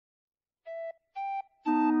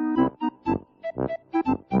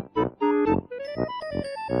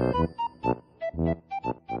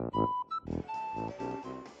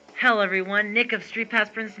Hello everyone, Nick of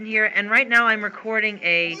StreetPass Princeton here, and right now I'm recording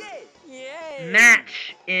a Yay!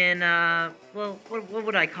 match in, well, what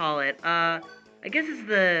would I call it? I guess it's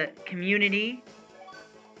the community.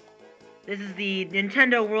 This is the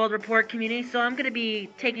Nintendo World Report community, so I'm gonna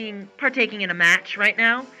be partaking in a match right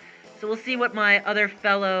now. So we'll see what my other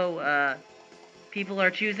fellow, people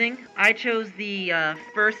are choosing. I chose the,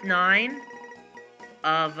 first 9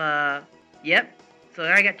 of, yep. So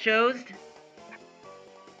I got chosen.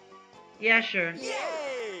 Yeah, sure. Yay!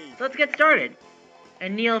 So let's get started.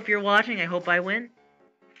 And Neil, if you're watching, I hope I win.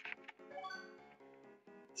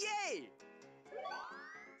 Yay!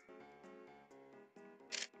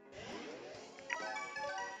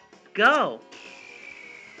 Go!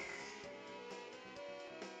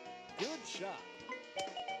 Good shot.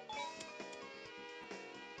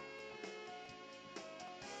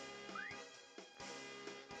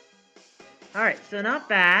 Alright, so not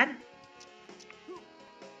bad.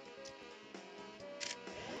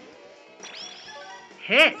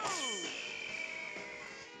 Hit!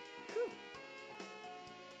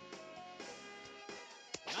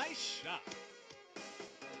 Nice shot.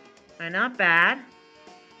 Not bad.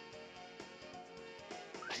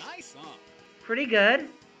 Nice on. Pretty good.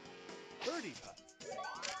 Birdie putt.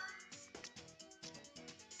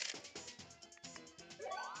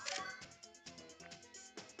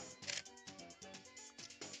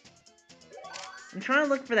 I'm trying to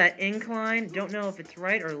look for that incline. Don't know if it's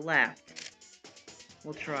right or left.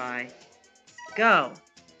 We'll try. Go!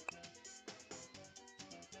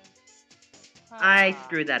 I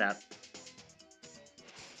screwed that up.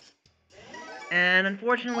 And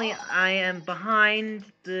unfortunately, I am behind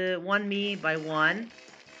the 1-me by 1.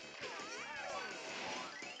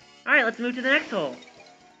 Alright, let's move to the next hole.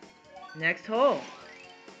 Next hole.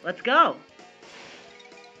 Let's go.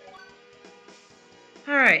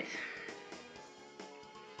 Alright.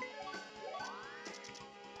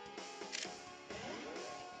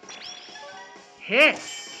 Hit!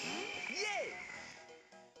 Yay!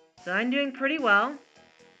 So I'm doing pretty well.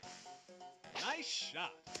 Nice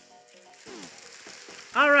shot.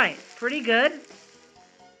 Alright, pretty good.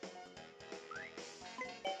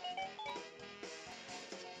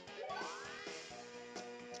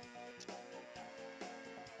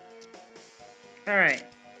 Alright.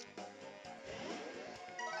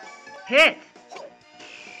 Hit!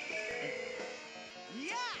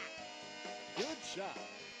 Yeah! Good shot.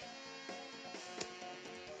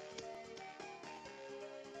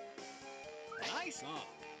 Nice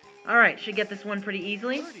on. Alright, should get this one pretty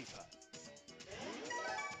easily. Birdie putt.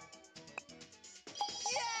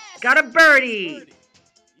 Yes! Got a birdie! Birdie.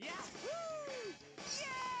 Yahoo!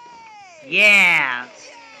 Yay! Yeah!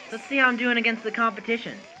 Let's see how I'm doing against the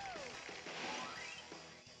competition.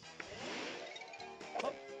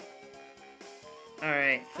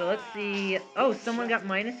 Alright, so let's see. Oh, someone got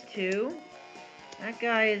 -2. That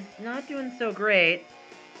guy is not doing so great.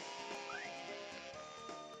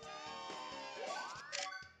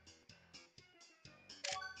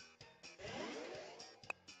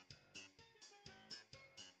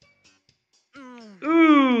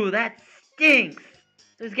 Ooh, that stinks!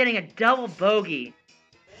 I was getting a double bogey.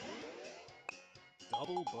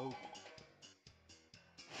 Double bogey.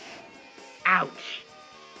 Ouch.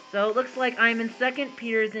 So it looks like I'm in second,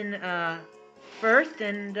 Peter's in first,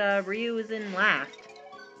 and Ryu is in last.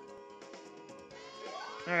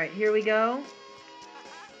 Alright, here we go.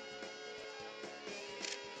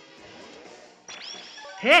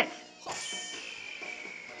 Hit!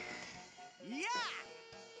 Yeah!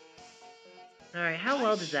 Alright, how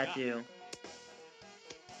well does that do?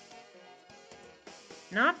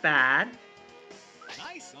 Not bad.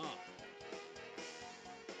 Nice on.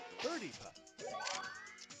 Birdie putt.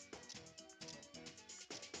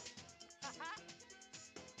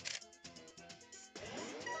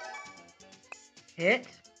 Hit.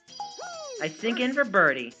 I sink in for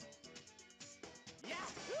birdie.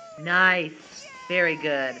 Nice. Very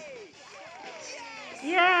good.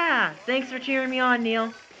 Yeah! Thanks for cheering me on,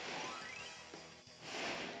 Neil.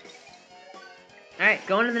 Alright,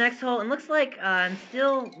 going to the next hole. And looks like I'm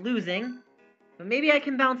still losing. But maybe I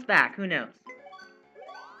can bounce back. Who knows?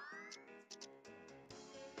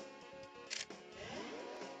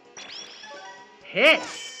 Hit!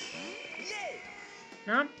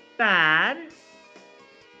 Not bad.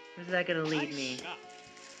 Where's that gonna lead me?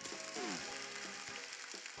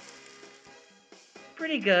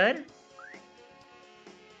 Pretty good.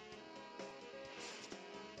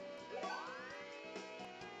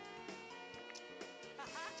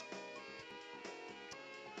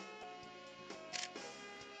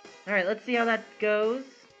 Alright, let's see how that goes.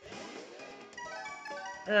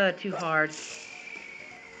 Too hard.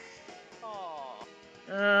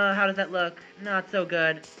 How does that look? Not so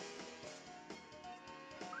good.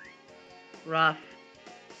 Rough.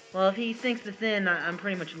 Well, if he sinks this in, I'm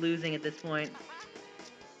pretty much losing at this point.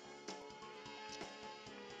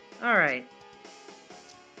 Alright.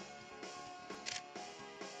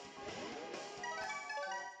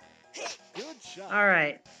 Good shot.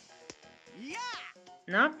 Alright. Yeah.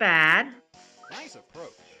 Not bad. Nice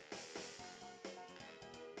approach.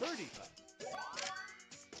 Birdie putt.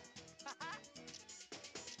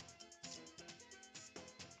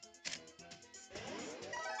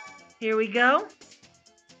 Here we go.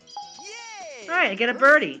 Yay! Alright, I get a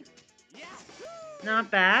birdie. Yeah. Not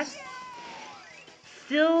bad.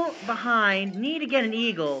 Still behind. Need to get an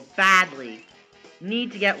eagle badly.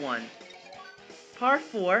 Need to get one. Par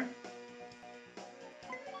 4.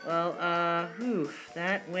 Well,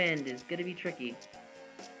 that wind is gonna be tricky.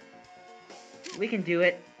 We can do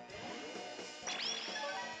it.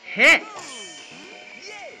 Hit!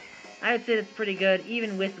 Yay! I would say that's pretty good,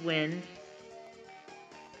 even with wind.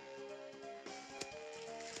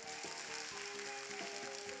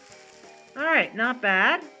 Alright, not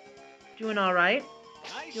bad. Doing alright.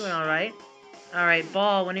 Nice Doing shot. alright. Alright,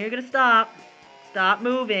 ball, when are you gonna stop? Stop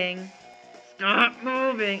moving. Stop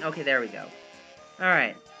moving. Okay, there we go.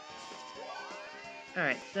 Alright.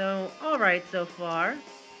 Alright, so, alright so far.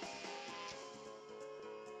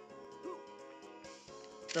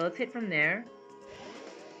 So let's hit from there.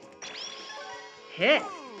 Hit!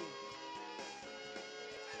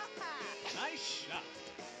 Nice shot.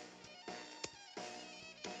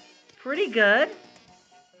 Pretty good.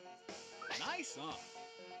 Nice on.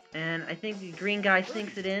 And I think the green guy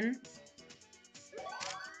sinks it in.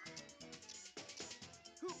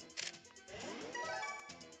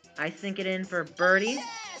 I sink it in for birdie.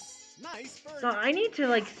 Yes! Nice birdie. So I need to,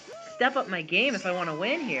 like, step up my game if I want to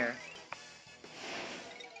win here.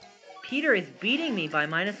 Peter is beating me by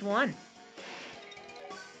 -1.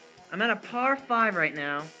 I'm at a par 5 right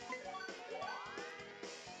now.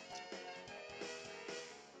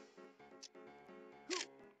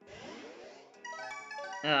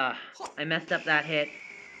 Ugh, I messed up that hit.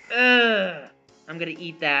 Ugh, I'm gonna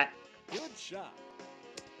eat that. Good shot.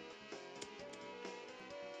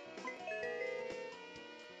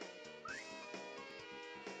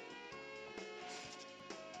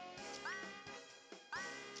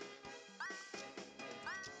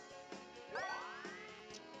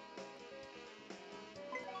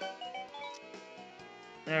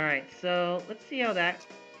 Alright, so let's see how that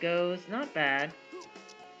goes. Not bad.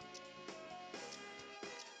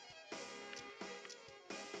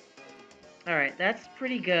 Alright, that's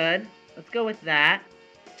pretty good. Let's go with that.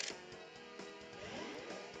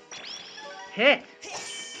 Hit!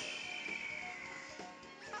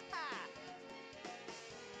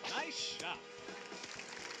 Nice shot.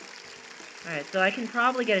 Alright, so I can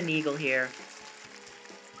probably get an eagle here.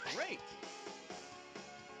 Great.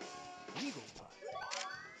 Eagle putt.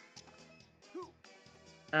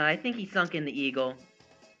 I think he sunk in the eagle.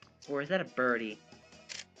 Or is that a birdie?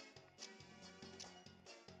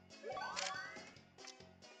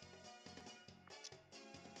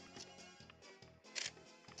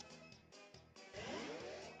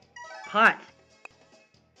 Putt!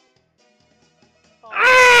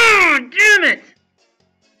 Oh, damn it!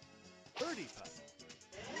 Birdie putt.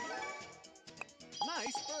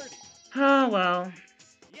 Nice birdie. Oh, well.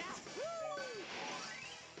 Yeah.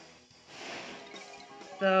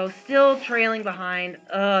 So, still trailing behind.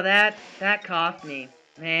 Oh, that cost me.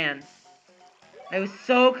 Man. I was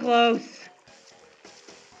so close.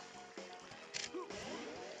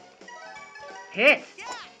 Hit!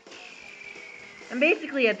 I'm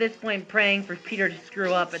basically at this point praying for Peter to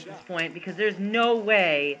screw up at this point because there's no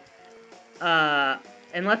way,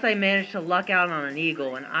 unless I manage to luck out on an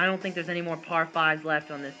eagle, and I don't think there's any more par 5s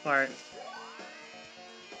left on this part.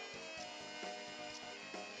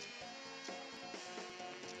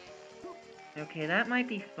 Okay, that might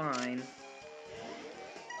be fine.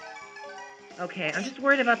 Okay, I'm just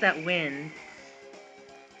worried about that wind.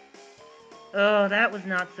 Oh, that was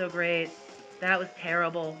not so great. That was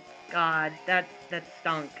terrible. God, that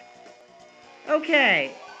stunk.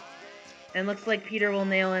 Okay. And looks like Peter will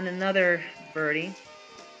nail in another birdie.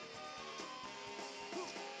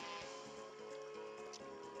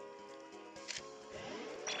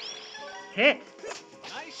 Hit!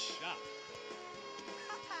 Nice shot.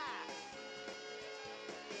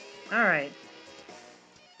 Alright.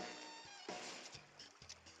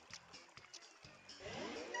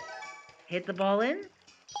 Hit the ball in? Yay!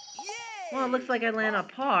 Well, it looks like I land a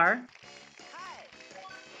par.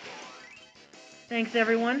 Thanks,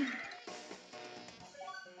 everyone.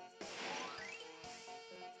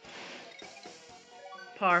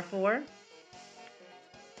 par 4.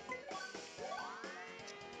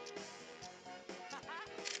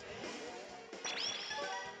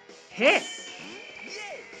 Hit!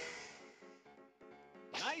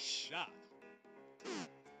 Nice shot.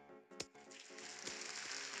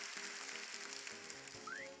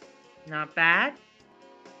 Not bad.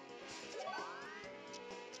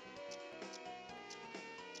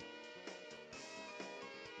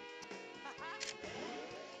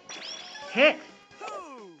 Hit!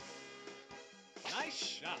 Ooh. Nice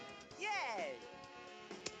shot. Yay!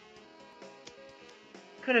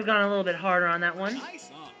 Could have gone a little bit harder on that one. Nice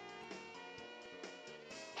on.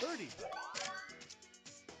 Birdie putt.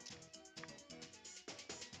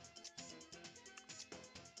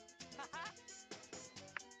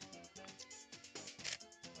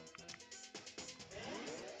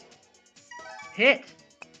 Hit!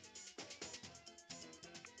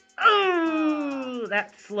 Oh,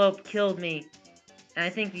 that slope killed me. And I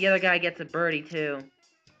think the other guy gets a birdie too.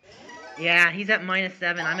 Yeah, he's at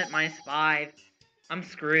 -7. I'm at -5. I'm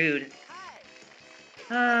screwed.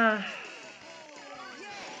 Alright.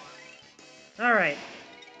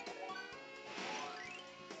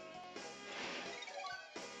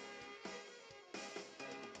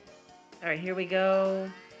 Alright, here we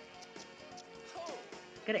go.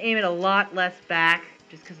 Gonna aim it a lot less back,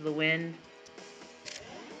 just because of the wind.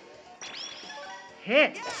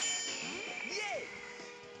 Hit! Nice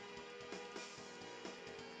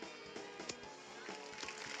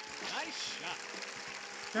shot.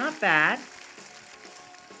 Not bad.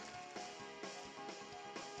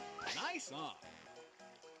 Nice on.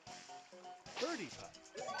 Birdie putt.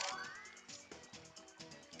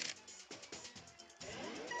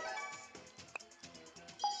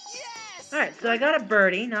 Alright, so I got a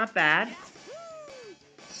birdie, not bad.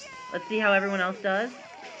 Let's see how everyone else does.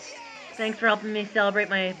 Thanks for helping me celebrate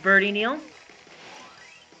my birdie, Neil.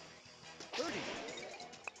 Birdie.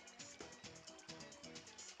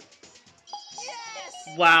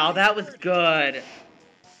 Wow, that was good.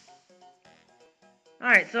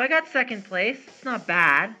 Alright, so I got second place. It's not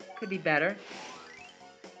bad. Could be better.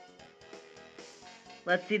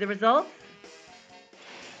 Let's see the results.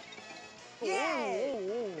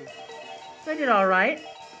 I did alright.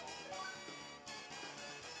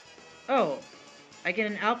 Oh, I get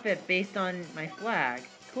an outfit based on my flag.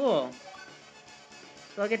 Cool.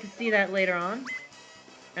 So I'll get to see that later on.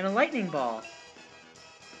 And a lightning ball.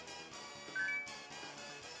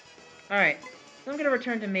 Alright, so I'm going to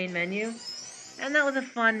return to main menu. And that was a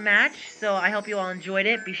fun match, so I hope you all enjoyed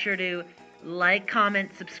it. Be sure to like,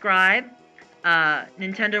 comment, subscribe.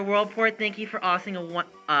 Nintendo World Report, thank you for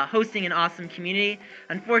hosting an awesome community.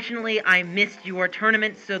 Unfortunately, I missed your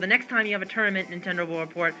tournament, so the next time you have a tournament, Nintendo World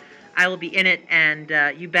Report, I will be in it, and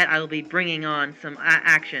you bet I will be bringing on some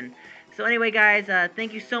action. So anyway, guys,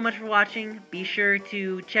 thank you so much for watching. Be sure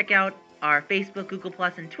to check out our Facebook, Google+,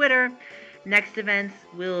 and Twitter. Next events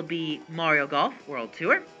will be Mario Golf World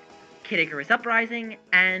Tour, Kid Icarus Uprising,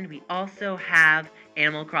 and we also have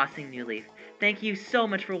Animal Crossing New Leaf. Thank you so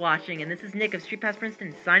much for watching, and this is Nick of StreetPass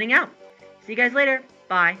Princeton signing out. See you guys later.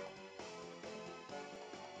 Bye.